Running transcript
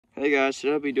Hey guys,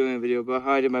 today I'll be doing a video about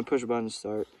how I did my push button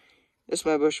start. This is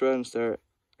my push button start.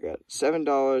 I got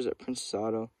 $7 at Princess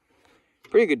Auto.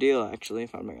 Pretty good deal actually,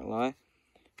 if I'm not gonna lie.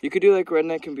 You could do like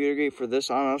Redneck Computer Geek for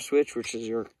this on-off switch, which is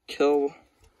your killer,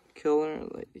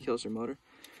 like it kills your motor.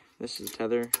 This is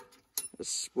tether.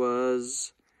 This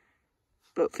was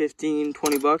about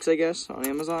 15-20 bucks, I guess, on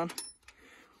Amazon.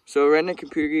 So Redneck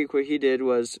Computer Geek, what he did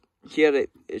was he had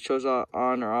it shows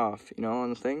on or off, you know,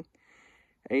 on the thing.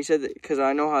 And he said that because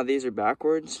I know how these are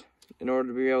backwards, in order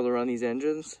to be able to run these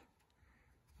engines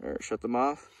or shut them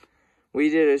off, what he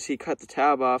did is he cut the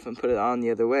tab off and put it on the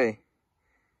other way.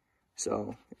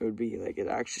 So it would be like it's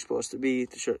actually supposed to be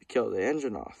to kill the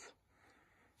engine off.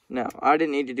 Now, I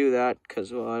didn't need to do that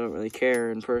because, well, I don't really care.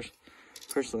 And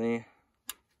personally,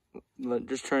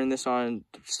 just turning this on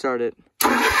to start it,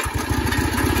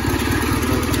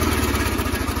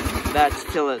 that's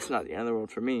kill it. It's not the end of the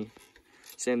world for me.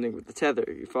 Same thing with the tether.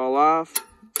 You fall off,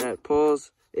 that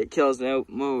pulls, it kills the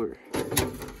motor.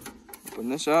 Open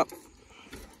this up.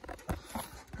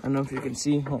 I don't know if you can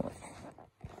see. Hold on.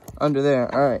 Under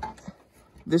there. Alright.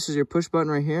 This is your push button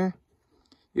right here.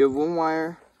 You have one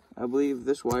wire. I believe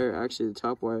this wire, actually the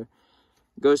top wire,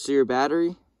 goes to your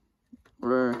battery.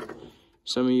 Or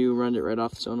some of you run it right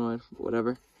off the solenoid,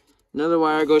 whatever. Another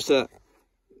wire goes to,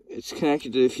 it's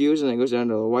connected to the fuse and it goes down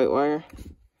to the white wire.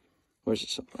 Where's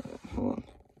it? Hold on.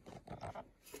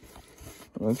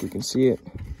 I don't know if you can see it.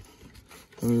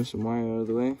 Move some wire out of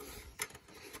the way.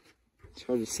 It's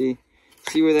hard to see.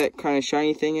 See where that kind of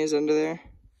shiny thing is under there?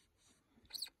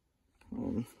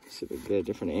 Let's see if I can get a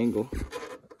different angle.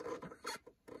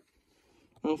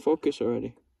 Oh, focus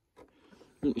already.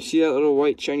 You see that little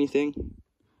white shiny thing?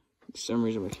 For some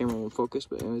reason my camera won't focus,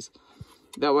 but anyways.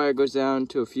 That wire goes down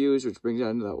to a fuse, which brings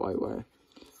down to that white wire.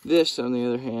 This, on the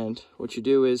other hand, what you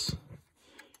do is,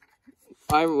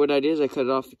 what I did is I cut it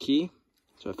off the key.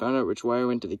 So I found out which wire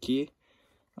went to the key.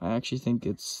 I actually think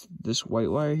it's this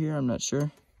white wire here, I'm not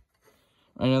sure.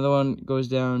 Another one goes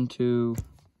down to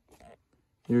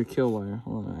your kill wire.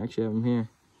 Hold on, I actually have them here.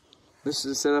 This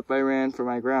is the setup I ran for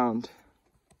my ground.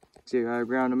 See, I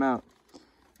ground them out.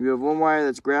 You have one wire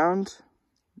that's ground,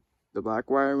 the black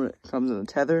wire when it comes in the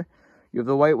tether. You have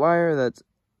the white wire that's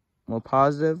more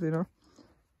positive, you know.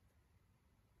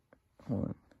 Hold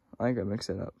on, I think I mixed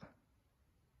it up.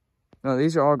 No,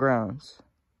 these are all grounds.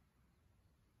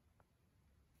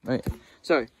 Wait,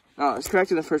 sorry. Oh, it's correct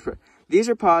in the first part. These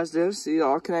are positives. These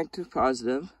all connect to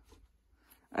positive,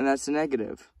 and that's the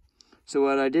negative. So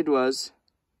what I did was,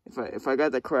 if I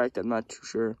got that correct, I'm not too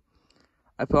sure.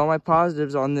 I put all my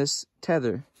positives on this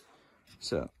tether.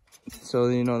 So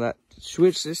you know that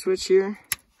switch, this switch here,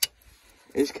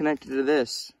 is connected to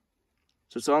this.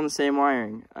 So it's all in the same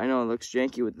wiring. I know it looks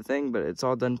janky with the thing, but it's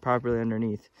all done properly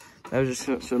underneath. That was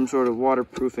just some sort of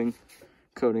waterproofing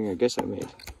coating I guess I made.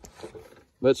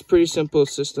 But it's a pretty simple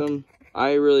system.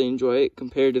 I really enjoy it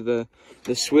compared to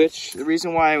the switch. The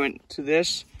reason why I went to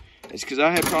this is because I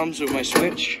had problems with my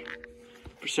switch.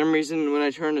 For some reason, when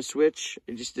I turned the switch,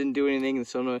 it just didn't do anything. The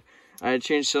solenoid, I had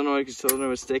changed solenoid because the solenoid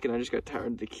was thick, and I just got tired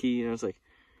of the key, and I was like,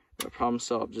 my problem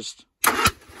solved. Just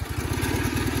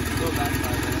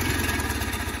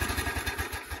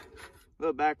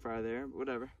little backfire there, but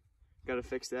whatever. Gotta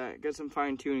fix that. Got some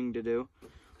fine tuning to do.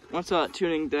 Once all that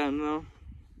tuning done though,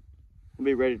 I'll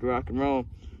be ready to rock and roll.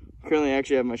 Currently I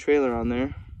actually have my trailer on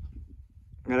there.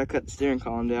 I gotta cut the steering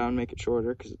column down, make it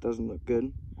shorter because it doesn't look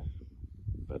good.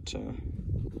 But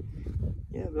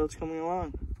yeah, the build's coming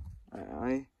along.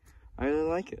 I really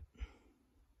like it.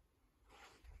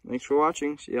 Thanks for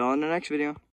watching. See y'all in the next video.